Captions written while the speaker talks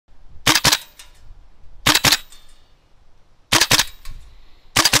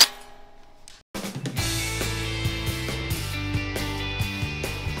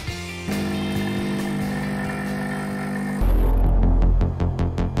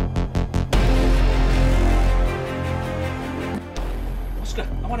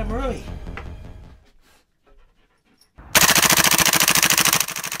want a Marui.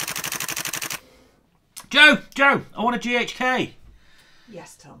 Joe, I want a GHK.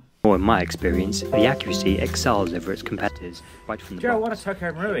 Yes, Tom. Or in my experience, the accuracy excels over its competitors right from the Joe, I box. want a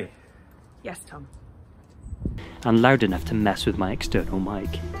Tokyo Marui. Yes, Tom. And loud enough to mess with my external mic.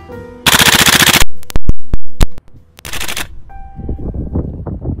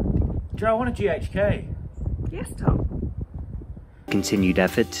 Joe, I want a GHK. Yes, Tom. Continued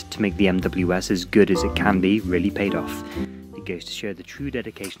effort to make the MWS as good as it can be really paid off. It goes to show the true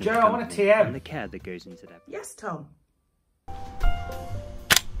dedication Joe, of the I want a company TM. and the care that goes into that. Yes, Tom.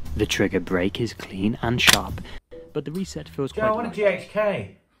 The trigger brake is clean and sharp, but the reset feels Joe, I quite want a light,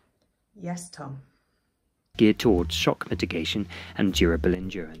 GHK. Yes, Tom. geared towards shock mitigation and durable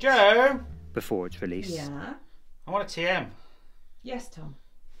endurance. Joe, Before its release. Yeah. I want a TM. Yes, Tom.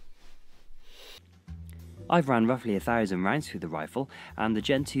 I've ran roughly 1,000 rounds through the rifle, and the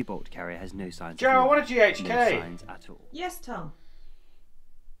Gen 2 bolt carrier has no signs Joe, of I war. want a GHK. No signs at all. Yes, Tom.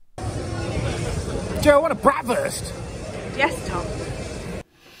 Joe, I want a Bratwurst. Yes, Tom.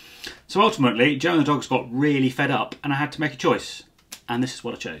 So ultimately, Joe and the dogs got really fed up and I had to make a choice. And this is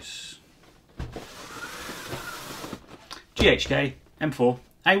what I chose. GHK M4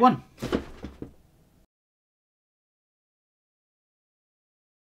 A1.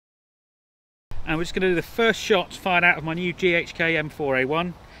 And we're just going to do the first shots fired out of my new GHK M4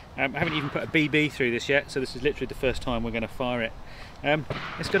 A1. I haven't even put a BB through this yet, so this is literally the first time we're going to fire it.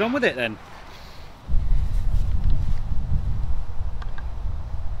 Let's get on with it then.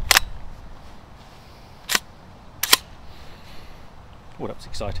 Oh, that was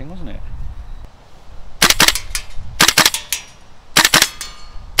exciting, wasn't it?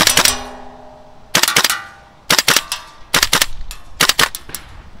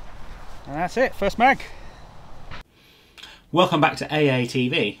 And that's it, first mag. Welcome back to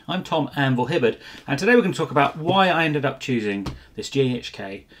AATV. I'm Tom Anvil Hibberd, and today we're going to talk about why I ended up choosing this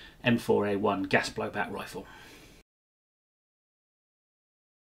GHK M4A1 gas blowback rifle.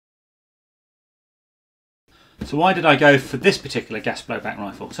 So why did I go for this particular gas blowback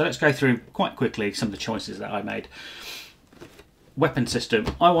rifle? So let's go through quite quickly some of the choices that I made. Weapon system.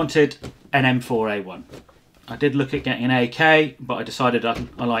 I wanted an M4A1. I did look at getting an AK, but I decided I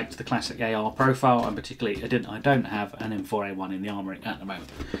liked the classic AR profile, and particularly I don't have an M4A1 in the armoury at the moment.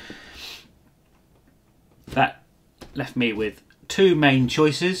 That left me with two main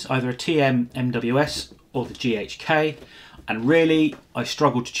choices, either a TM MWS or the GHK, and really I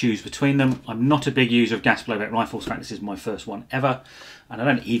struggled to choose between them. I'm not a big user of gas blowback rifles. In fact, this is my first one ever, and I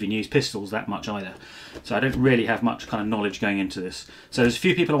don't even use pistols that much either, so I don't really have much kind of knowledge going into this. So there's a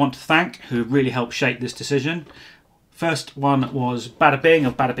few people I want to thank who really helped shape this decision. First one was BadaBing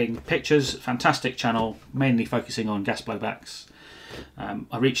of BadaBing Pictures, fantastic channel, mainly focusing on gas blowbacks.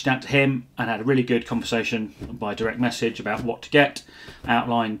 I reached out to him and had a really good conversation by direct message about what to get,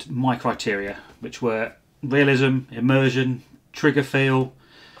 outlined my criteria, which were realism, immersion, trigger feel,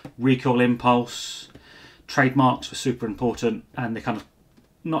 recoil impulse. Trademarks were super important, and the kind of,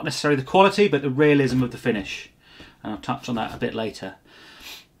 not necessarily the quality, but the realism of the finish. And I'll touch on that a bit later.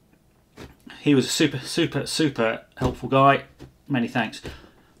 He was a super helpful guy. Many thanks.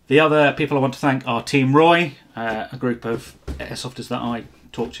 The other people I want to thank are Team Roy, a group of airsofters that I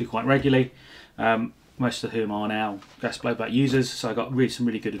talk to quite regularly, most of whom are now gas blowback users, so I got some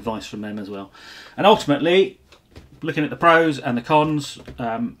really good advice from them as well. And ultimately, looking at the pros and the cons,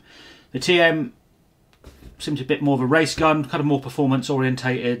 the TM seemed a bit more of a race gun, kind of more performance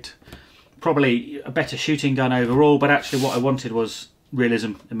orientated, probably a better shooting gun overall, but actually what I wanted was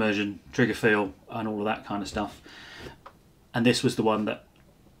realism, immersion, trigger feel, and all of that kind of stuff. And this was the one that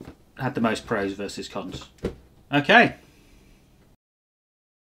had the most pros versus cons. Okay.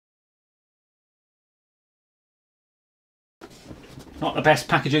 Not the best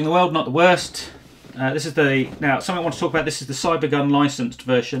packaging in the world, not the worst. This is now something I want to talk about. This is the Cybergun licensed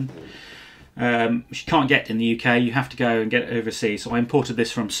version, which you can't get in the UK. You have to go and get it overseas. So I imported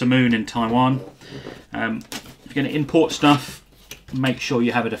this from Simoon in Taiwan. If you're going to import stuff, make sure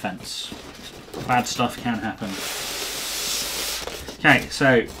you have a defence. Bad stuff can happen. Okay,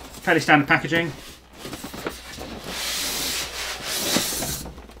 so fairly standard packaging. Let's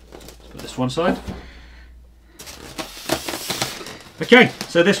put this to one side. Okay,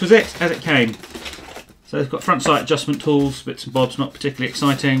 so this was it as it came. So it's got front sight adjustment tools, bits and bobs, not particularly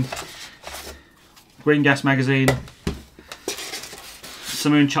exciting. Green gas magazine.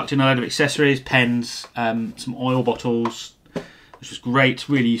 Simoon chucked in a load of accessories, pens, some oil bottles, which was great,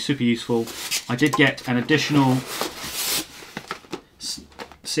 really super useful. I did get an additional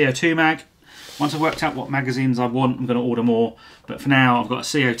CO2 mag, Once I've worked out what magazines I want, I'm going to order more, but for now I've got a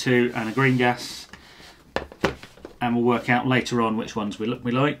CO2 and a green gas, and we'll work out later on which ones we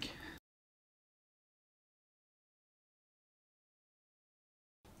like.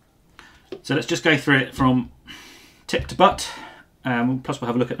 So let's just go through it from tip to butt, plus we'll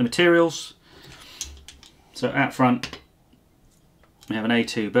have a look at the materials. So out front we have an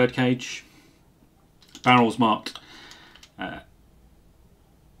A2 birdcage, barrels marked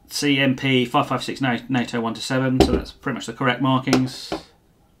CMP 556 NATO 1-7, so that's pretty much the correct markings.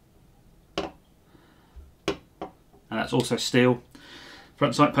 And that's also steel.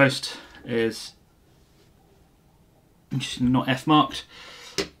 Front sight post is not F marked,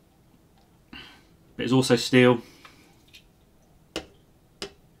 but it's also steel.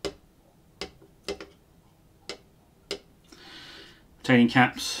 Retaining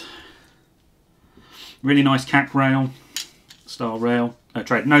caps, really nice cack rail, style rail.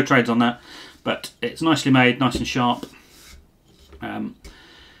 No trades on that, but it's nicely made, nice and sharp. No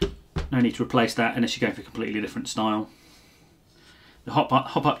need to replace that unless you're going for a completely different style. The hop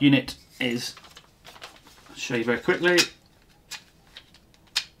up unit is, I'll show you very quickly.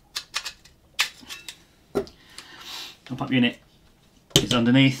 Hop up unit is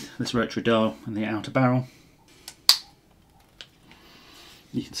underneath this rotary dial and the outer barrel.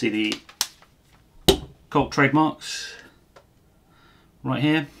 You can see the Colt trademarks right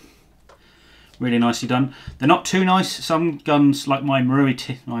here. Really nicely done. They're not too nice. Some guns like my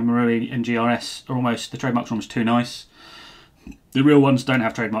Marui and GRS are almost, the trademarks are almost too nice. The real ones don't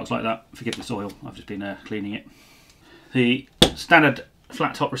have trademarks like that. Forgive this oil, I've just been cleaning it. The standard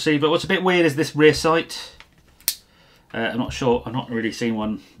flat top receiver. What's a bit weird is this rear sight. I'm not sure, I've not really seen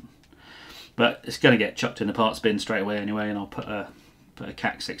one, but it's going to get chucked in the parts bin straight away anyway, and I'll put a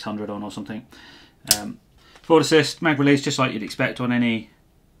CAC 600 on or something. Forward assist, mag release, just like you'd expect on any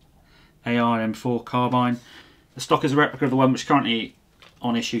AR M4 carbine. The stock is a replica of the one which is currently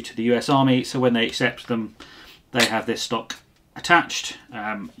on issue to the US Army, so when they accept them they have this stock attached.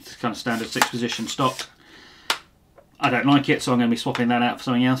 It's kind of standard 6-position stock. I don't like it, so I'm going to be swapping that out for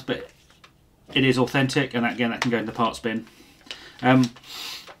something else, but it is authentic, and again that can go in the parts bin. One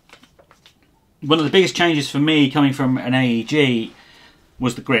of the biggest changes for me coming from an AEG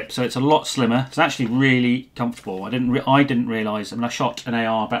was the grip. So it's a lot slimmer. It's actually really comfortable. I didn't realise. I mean, I shot an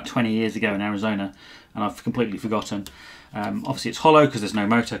AR about 20 years ago in Arizona, and I've completely forgotten. Obviously, it's hollow because there's no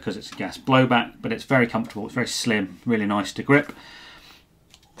motor, because it's a gas blowback, but it's very comfortable. It's very slim, really nice to grip.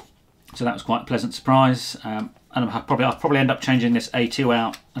 So that was quite a pleasant surprise. And I'll probably end up changing this A2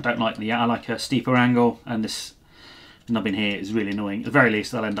 out. I like a steeper angle, and this nubbin here is really annoying. At the very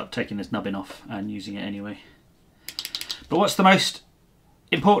least, I'll end up taking this nubbin off and using it anyway. But what's the most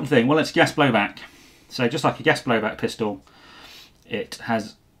important thing? Well, it's gas blowback. So just like a gas blowback pistol, it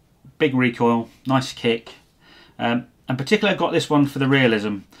has big recoil, nice kick, and particularly I've got this one for the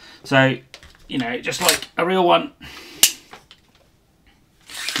realism. So, you know, just like a real one,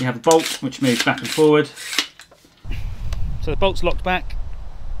 you have a bolt which moves back and forward. So the bolt's locked back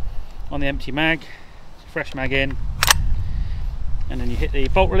on the empty mag, fresh mag in, and then you hit the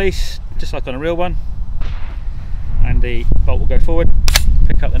bolt release just like on a real one, and the bolt will go forward,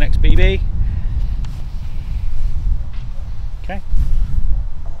 pick up the next BB. Okay.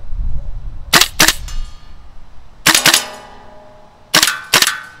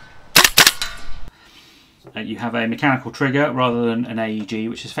 You have a mechanical trigger rather than an AEG,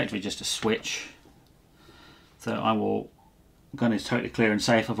 which is effectively just a switch. So I will, gun is totally clear and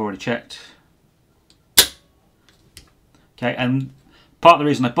safe, I've already checked. Okay, and part of the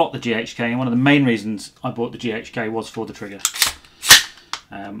reason I bought the GHK, and one of the main reasons I bought the GHK, was for the trigger.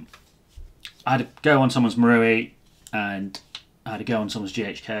 I had to go on someone's Marui and I had to go on someone's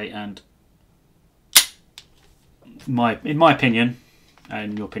GHK, and in my opinion,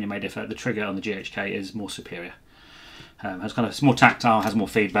 and your opinion may differ, the trigger on the GHK is more superior. It's more tactile, has more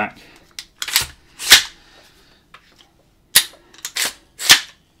feedback.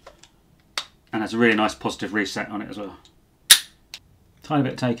 And has a really nice positive reset on it as well. Tiny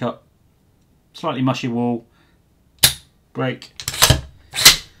bit of take up, slightly mushy wall, brake.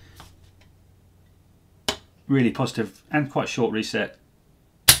 Really positive and quite short reset.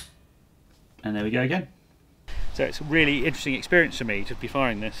 And there we go again. So it's a really interesting experience for me to be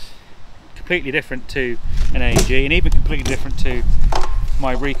firing this. Completely different to an AEG, and even completely different to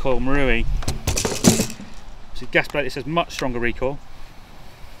my recoil Marui. So gas blade, this has much stronger recoil,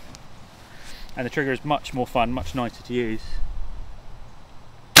 and the trigger is much more fun, much nicer to use.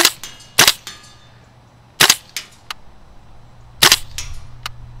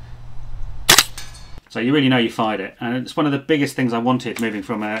 So you really know you fired it, and it's one of the biggest things I wanted moving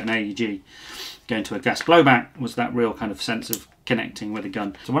from an AEG. going to a gas blowback was that real kind of sense of connecting with a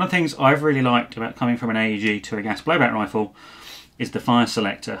gun. So one of the things I've really liked about coming from an AEG to a gas blowback rifle is the fire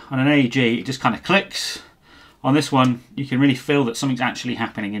selector. On an AEG it just kind of clicks. On this one you can really feel that something's actually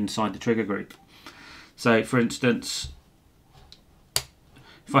happening inside the trigger group. So for instance,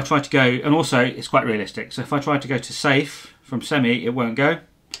 if I try to go, and also it's quite realistic, so if I try to go to safe from semi, it won't go.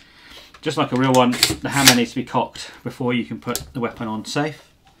 Just like a real one, the hammer needs to be cocked before you can put the weapon on safe.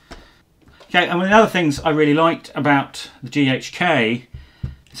 Okay, and one of the other things I really liked about the GHK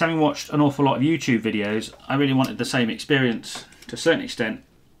is, having watched an awful lot of YouTube videos, I really wanted the same experience to a certain extent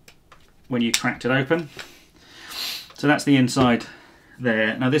when you cracked it open. So that's the inside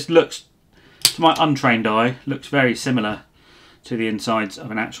there. Now this looks, to my untrained eye, looks very similar to the insides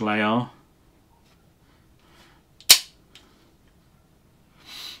of an actual AR.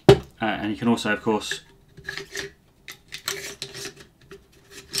 And you can also, of course,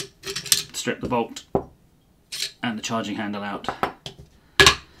 strip the bolt and the charging handle out.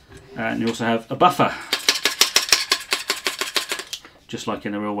 And you also have a buffer, just like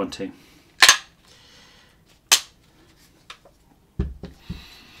in a real one too.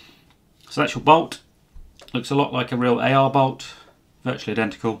 So that's your bolt. Looks a lot like a real AR bolt, virtually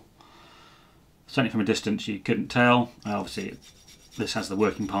identical. Certainly from a distance you couldn't tell. Obviously this has the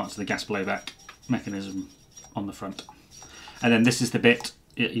working parts of the gas blowback mechanism on the front. And then this is the bit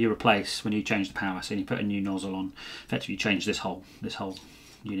you replace when you change the power. So you put a new nozzle on. Effectively you change this whole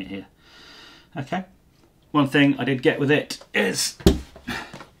unit here. Okay. One thing I did get with it is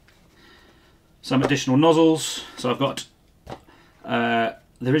some additional nozzles. So I've got the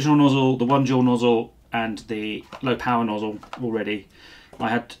original nozzle, the one dual nozzle, and the low power nozzle already. I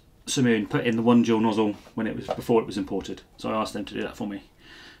had Simoon put in the one dual nozzle when it was before it was imported, so I asked them to do that for me,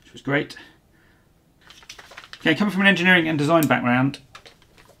 which was great. Okay, coming from an engineering and design background,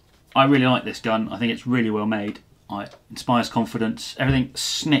 I really like this gun. I think it's really well made. It inspires confidence. Everything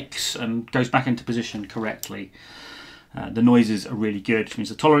snicks and goes back into position correctly. The noises are really good, which means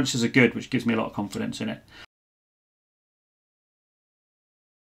the tolerances are good, which gives me a lot of confidence in it.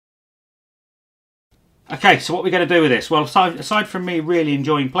 Okay, so what we're going to do with this? Well, aside from me really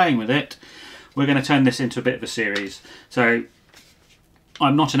enjoying playing with it, we're going to turn this into a bit of a series. So,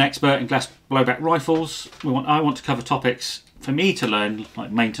 I'm not an expert in gas blowback rifles. I want to cover topics for me to learn,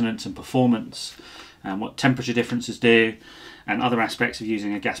 like maintenance and performance, and what temperature differences do, and other aspects of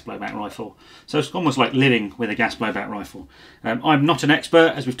using a gas blowback rifle. So it's almost like living with a gas blowback rifle. I'm not an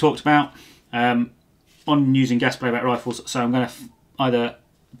expert, as we've talked about, on using gas blowback rifles, so I'm going to either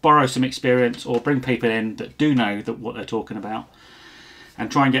borrow some experience or bring people in that do know what they're talking about,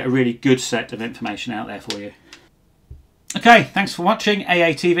 and try and get a really good set of information out there for you. Okay, thanks for watching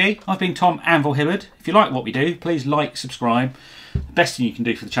AATV. I've been Tom Anvil Hibberd. If you like what we do, please like, subscribe. The best thing you can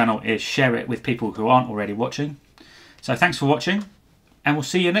do for the channel is share it with people who aren't already watching. So thanks for watching, and we'll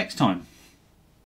see you next time.